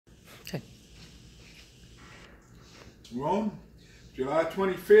Okay. We're on July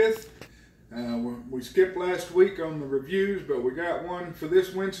 25th. We skipped last week on the reviews, but we got one for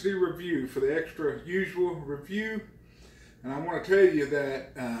this Wednesday review, for the extra usual review. And I want to tell you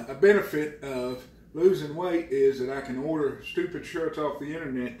that a benefit of losing weight is that I can order stupid shirts off the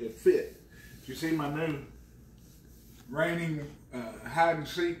internet that fit. You see my new reigning hide and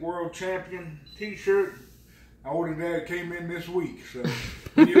seek world champion t-shirt? I ordered that. It came in this week. So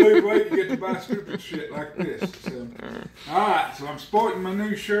when you lose weight, you get to buy stupid shit like this. So, all right. So I'm sporting my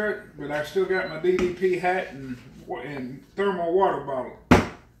new shirt, but I still got my DDP hat and thermal water bottle.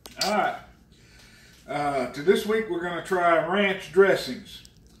 All right. To this week, we're going to try ranch dressings.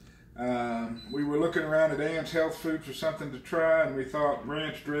 We were looking around at Ann's Health Food for something to try, and we thought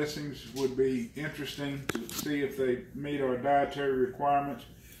ranch dressings would be interesting to see if they meet our dietary requirements.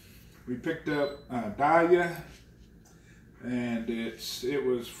 We picked up Daiya, and it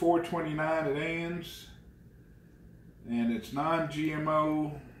was $4.29 at Ann's, and it's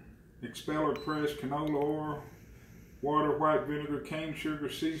non-GMO, expeller pressed canola oil, water, white vinegar, cane sugar,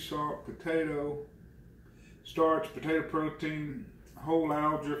 sea salt, potato starch, potato protein, whole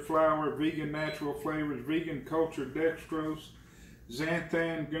algae, flour, vegan natural flavors, vegan cultured dextrose,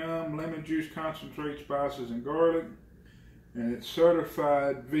 xanthan gum, lemon juice concentrate, spices, and garlic. And it's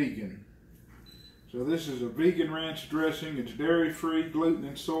certified vegan. So this is a vegan ranch dressing. It's dairy-free, gluten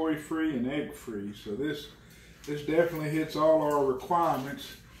and soy-free, and egg-free. So this definitely hits all our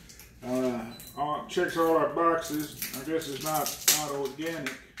requirements. Checks all our boxes. I guess it's not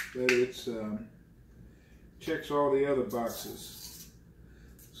organic, but it's checks all the other boxes.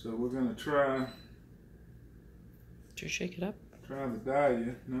 So we're gonna try. Did you shake it up? Try the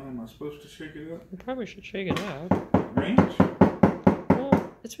Daiya. No, am I supposed to shake it up? You probably should shake it up. Ranch? Well,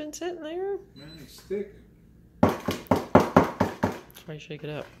 it's been sitting there. Man, it's thick. That's why you shake it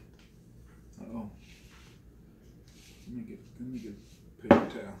up. Uh-oh. Let me get a paper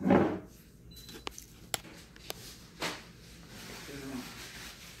towel.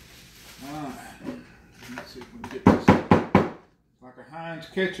 Alright. Let's see if we can get this. Like a Heinz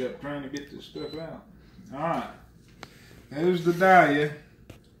ketchup trying to get this stuff out. Alright. There's the Daiya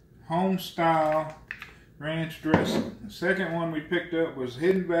Homestyle Ranch dressing. The second one we picked up was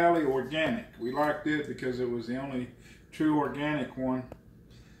Hidden Valley Organic. We liked it because it was the only true organic one.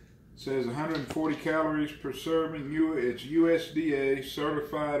 It says 140 calories per serving. It's USDA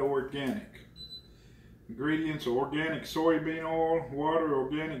certified organic. Ingredients: organic soybean oil, water,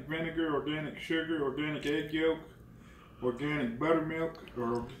 organic vinegar, organic sugar, organic egg yolk, organic buttermilk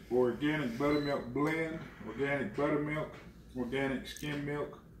or organic buttermilk blend, organic buttermilk, organic skim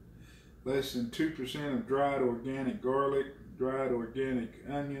milk, less than 2% of dried organic garlic, dried organic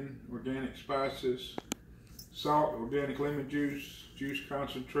onion, organic spices, salt, organic lemon juice, juice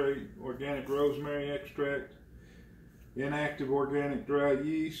concentrate, organic rosemary extract, inactive organic dry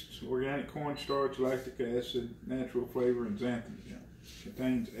yeast, organic cornstarch, lactic acid, natural flavor, and xanthan gum.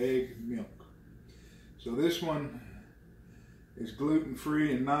 Contains egg milk. So this one is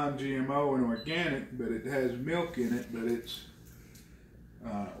gluten-free and non-GMO and organic, but it has milk in it, but it's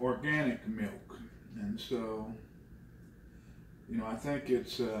organic milk. And so, you know, I think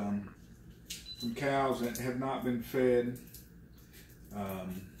it's from cows that have not been fed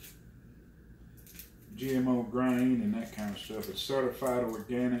GMO grain and that kind of stuff. It's certified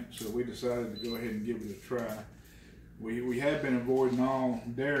organic, so we decided to go ahead and give it a try. We have been avoiding all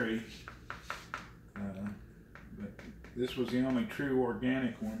dairy, but this was the only true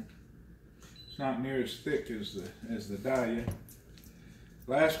organic one. It's not near as thick as the Daiya.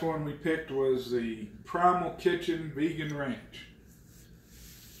 Last one we picked was the Primal Kitchen Vegan Ranch.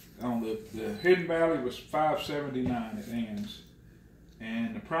 On the Hidden Valley was $5.79 at Ann's,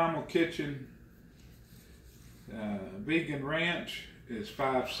 and the Primal Kitchen Vegan Ranch is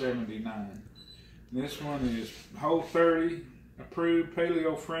 $5.79. This one is Whole30 approved,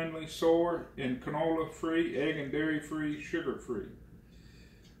 paleo friendly, soy and canola free, egg and dairy free, sugar free.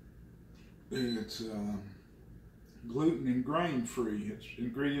 It's gluten and grain free. Its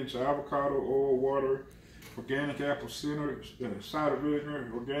ingredients are avocado oil, water, organic apple cider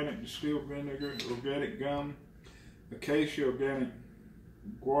vinegar, organic distilled vinegar, organic gum, acacia, organic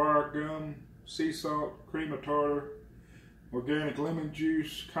guar gum, sea salt, cream of tartar, organic lemon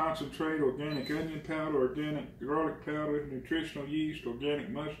juice concentrate, organic onion powder, organic garlic powder, nutritional yeast, organic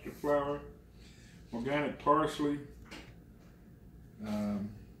mustard flour, organic parsley,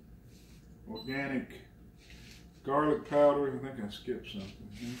 organic garlic powder. I think I skipped something.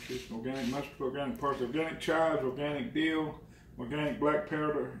 Organic mustard, organic parsley, organic chives, organic dill, organic black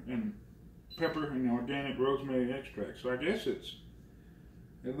pepper and organic rosemary extract. So I guess it's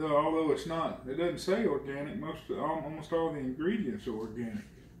Although it's not, it doesn't say organic. Almost all the ingredients are organic.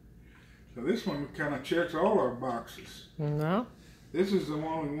 So this one kind of checks all our boxes. No. This is the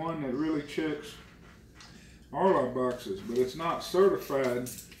only one that really checks all our boxes, but it's not certified,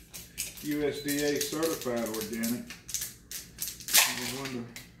 USDA certified organic. I wonder.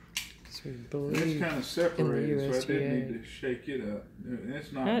 It's kind of separated, so I did need to shake it up.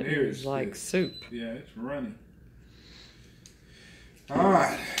 It's not that near is like soup. Yeah, it's runny. All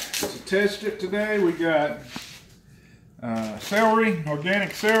right, to test it today, we got celery,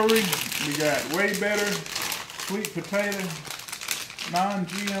 organic celery. We got Way Better, sweet potato,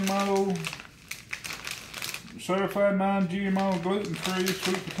 non-GMO, certified non-GMO, gluten-free,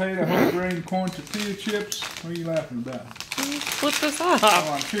 sweet potato, whole grain corn tortilla chips. What are you laughing about? Flip this off.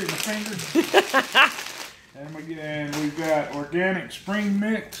 Oh, I'm shooting my finger. And we've got organic spring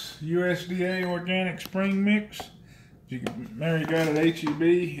mix, USDA organic spring mix. Mary got it at HEB.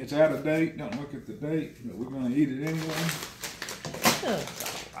 It's out of date. Don't look at the date, but we're going to eat it anyway.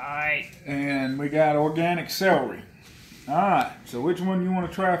 Alright. And we got organic celery. Alright, so which one you want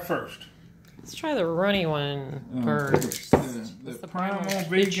to try first? Let's try the runny one first. The Primal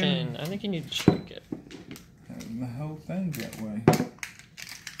Vegan. I think you need to shake it. The whole thing's that way.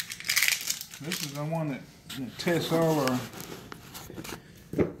 This is the one that tests all our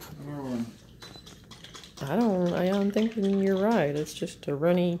I'm thinking you're right. It's just a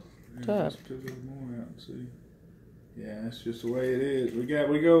runny tub. Yeah, that's just the way it is.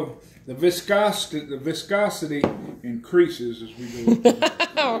 The viscosity increases as we go.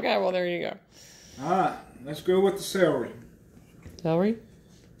 Okay, well there you go. Alright, let's go with the celery. Celery?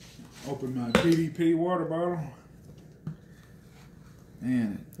 Open my PVP water bottle.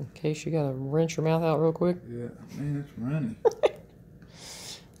 Man. In case you gotta rinse your mouth out real quick. Yeah, man, it's runny.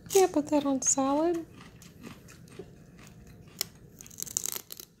 Yeah, put that on salad.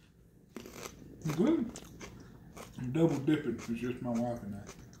 Good. I'm double dipping. It's just my wife and I.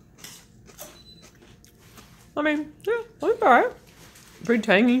 I mean, yeah, it's alright. Pretty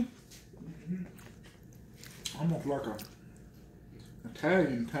tangy. Almost like a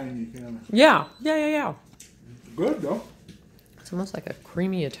Italian tangy kind of. Yeah. Good though. It's almost like a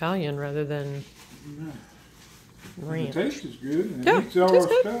creamy Italian rather than ranch. The taste is good. And Yeah, it eats all tastes our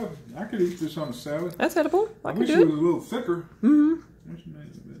good. stuff. I could eat this on a salad. That's edible. I can wish do it it. was a little thicker. Mm-hmm.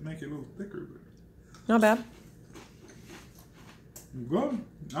 Make it a little thicker, but Not bad. good.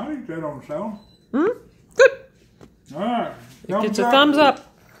 I'll eat that on a salad. Mm-hmm. Good. All right. It gets a thumbs up.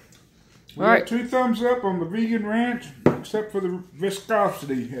 We got 2 thumbs up on the vegan ranch, except for the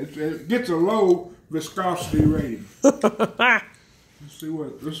viscosity. It gets a low viscosity rating. Let's see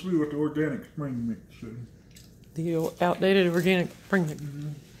what the organic spring mix is. The outdated organic spring mix.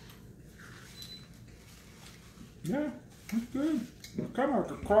 Yeah, that's good. It's kind of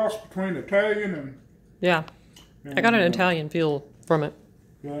like a cross between Italian and... Yeah. I got an Italian feel from it.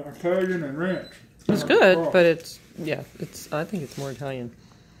 Yeah, Italian and ranch. It's good, but I think it's more Italian.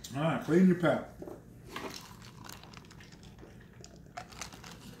 All right, clean your palate.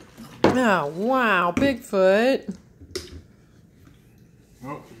 Oh, wow, Bigfoot.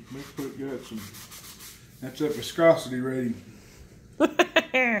 Oh, Bigfoot got some. That's that viscosity rating. All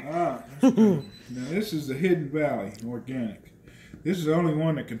right. Now, this is the Hidden Valley Organic. This is the only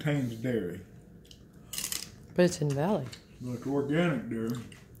one that contains dairy. But it's in Valley. Like organic dairy.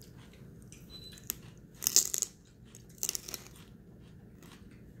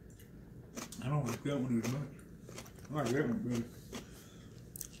 I don't like that one as much. I like that one better.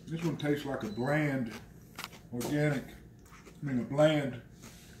 This one tastes like a bland organic, a bland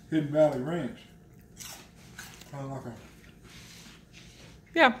Hidden Valley Ranch. Kind of like a...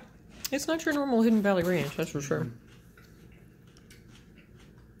 Yeah, it's not your normal Hidden Valley Ranch, that's for sure.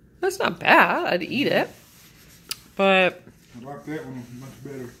 That's not bad. I'd eat it. But I like that one much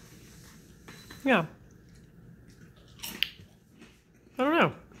better. Yeah. I don't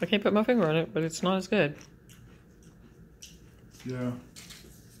know. I can't put my finger on it, but it's not as good. Yeah.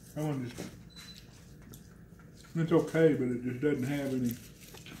 That one just... It's okay, but it just doesn't have any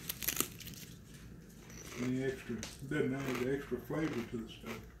extra... It doesn't add the extra flavor to the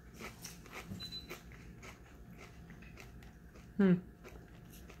stuff.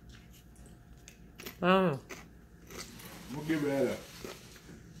 I don't know. We'll give that a...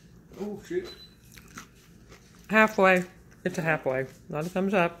 Oh, shit. Halfway. It's a halfway. Not a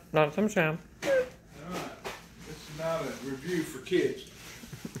thumbs up. Not a thumbs down. Alright. This is not a review for kids.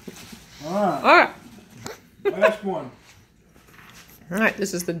 Alright. Alright. Last one. Alright,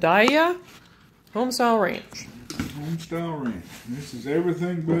 this is the Daiya Homestyle Ranch. Homestyle Ranch. This is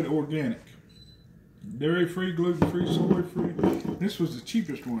everything but organic. Dairy-free, gluten-free, soy-free. This was the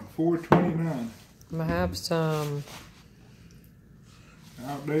cheapest one, $4.29. I'm gonna have some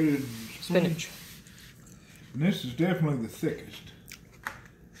Outdated spinach. And this is definitely the thickest.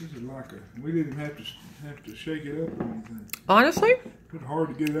 This is like we didn't have to shake it up or anything. Honestly, It's hard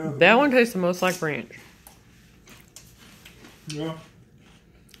to get it out of that one tastes the most like ranch. Yeah.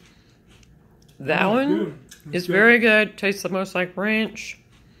 That one is very good. Tastes the most like ranch.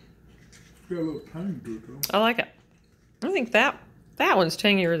 It's got a little tang to it though. I like it. I think that one's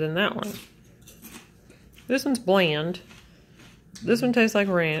tangier than that one. This one's bland. This one tastes like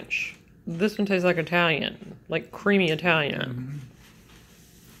ranch. This one tastes like Italian, like creamy Italian. Mm-hmm.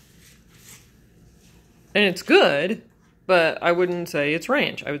 And it's good, but I wouldn't say it's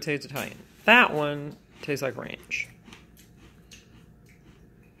ranch. I would say it's Italian. That one tastes like ranch.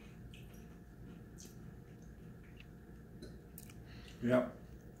 Yep.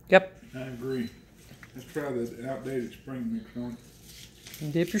 Yep. I agree. Let's try the outdated spring mix on.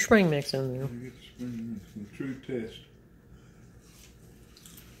 Dip your spring mix in there. Let me get the spring mix, the true test.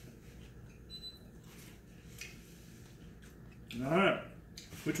 All right.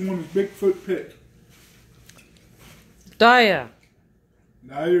 Which one is Bigfoot picked? Daiya.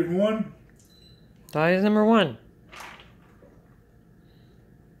 Daiya's one. Daiya's number 1.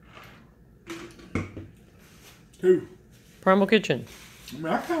 Two. Primal Kitchen. I mean,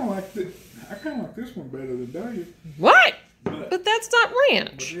 I kind of like this one better than Daiya. What? But that's not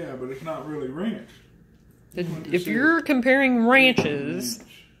ranch. yeah, but it's not really ranch. If you're comparing ranches,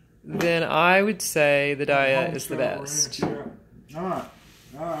 then I would say the Daiya is the best. Ranch, yeah. All right.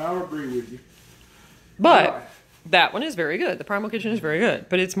 I'll agree with you. But that one is very good. The Primal Kitchen is very good,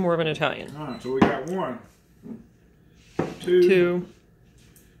 but it's more of an Italian. All right, so we got 1, 2,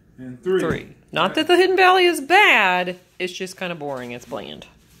 and 3. Not that the Hidden Valley is bad. It's just kind of boring. It's bland.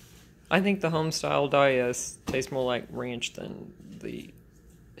 I think the Homestyle Daiya tastes more like ranch than the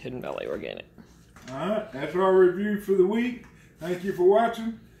Hidden Valley Organic. All right, that's our review for the week. Thank you for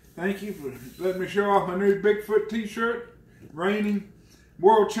watching. Thank you for letting me show off my new Bigfoot t-shirt. Reigning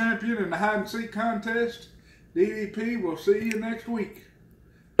world champion in the hide and seek contest. DDP, we'll see you next week.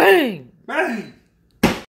 Bang! Bang!